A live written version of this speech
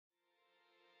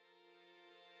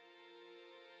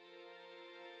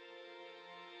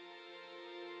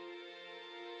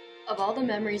Of all the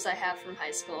memories I have from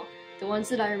high school, the ones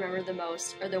that I remember the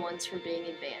most are the ones from being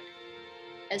in band.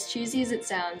 As cheesy as it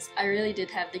sounds, I really did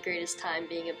have the greatest time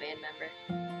being a band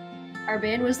member. Our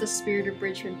band was the Spirit of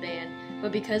Bridgman band,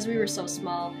 but because we were so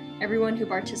small, everyone who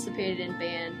participated in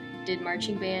band did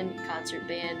marching band, concert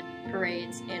band,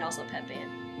 parades, and also pep band.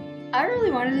 I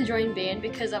really wanted to join band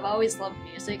because I've always loved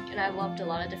music, and I've loved a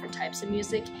lot of different types of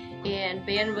music, and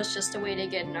band was just a way to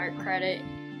get an art credit.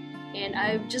 And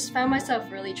I just found myself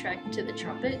really attracted to the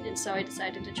trumpet, and so I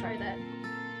decided to try that.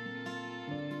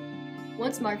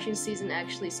 Once marching season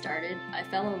actually started, I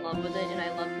fell in love with it and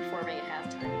I loved performing at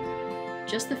halftime.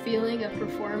 Just the feeling of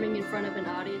performing in front of an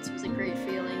audience was a great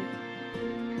feeling.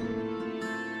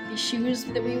 The shoes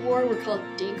that we wore were called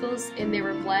dinkles, and they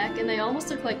were black, and they almost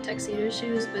looked like tuxedo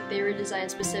shoes, but they were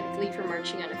designed specifically for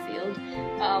marching on a field.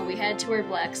 We had to wear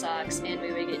black socks, and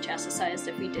we would get chastised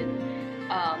if we didn't.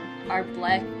 Our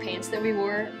black pants that we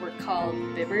wore were called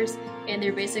bibbers, and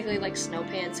they're basically like snow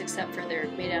pants except for they're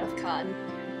made out of cotton.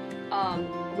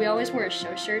 We always wore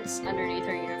show shirts underneath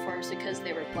our uniforms because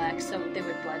they were black, so they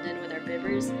would blend in with our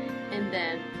bibbers. And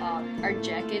then our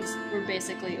jackets were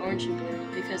basically orange and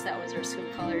blue because that was our school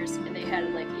colors, and they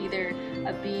had like either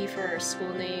a B for our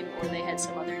school name or they had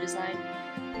some other design.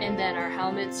 And then our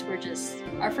helmets were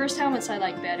our first helmets I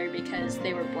liked better because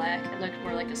they were black and looked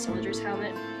more like a soldier's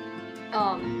helmet.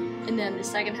 And then the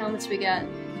second helmets we got,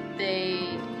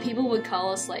 people would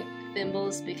call us like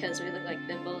thimbles because we looked like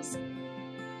thimbles.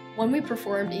 When we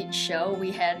performed each show,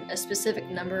 we had a specific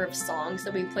number of songs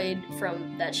that we played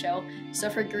from that show. So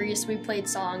for Grease, we played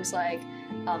songs like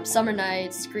Summer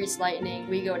Nights, Grease Lightning,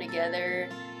 We Go Together,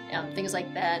 things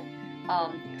like that.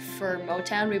 For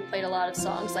Motown, we played a lot of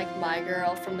songs like My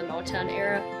Girl from the Motown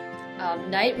era.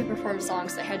 Night, we performed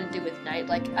songs that had to do with night,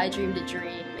 like I Dreamed a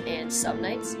Dream and Some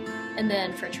Nights. And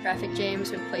then for Traffic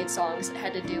Jams, we played songs that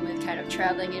had to do with kind of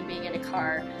traveling and being in a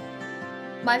car.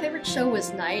 My favorite show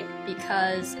was Night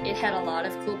because it had a lot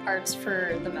of cool parts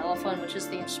for the mellophone, which is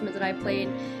the instrument that I played,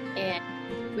 and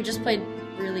we just played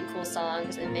really cool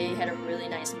songs, and they had a really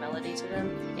nice melody to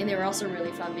them, and they were also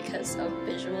really fun because of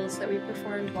visuals that we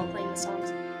performed while playing the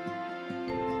songs.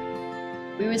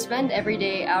 We would spend every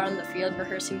day out on the field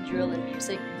rehearsing drill and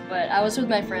music, but I was with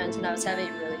my friends and I was having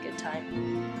a really good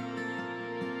time.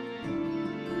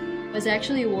 I was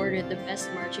actually awarded the best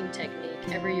marching technique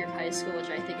every year of high school, which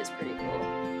I think is pretty cool.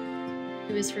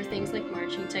 It was for things like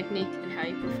marching technique and how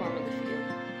you perform on the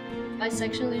field. My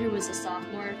section leader was a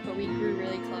sophomore, but we grew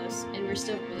really close, and we're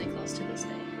still really close to this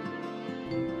day.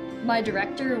 My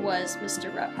director was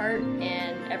Mr. Rephart,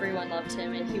 and everyone loved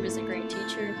him, and he was a great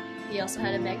teacher. He also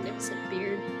had a magnificent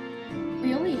beard.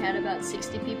 We only had about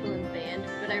 60 people in the band,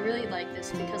 but I really liked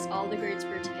this because all the grades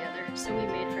were together, so we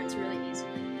made friends really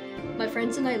easily. My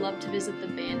friends and I love to visit the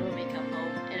band when we come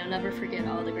home, and I'll never forget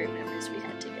all the great memories we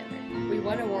had together. We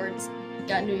won awards,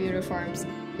 got new uniforms,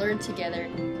 learned together,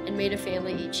 and made a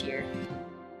family each year.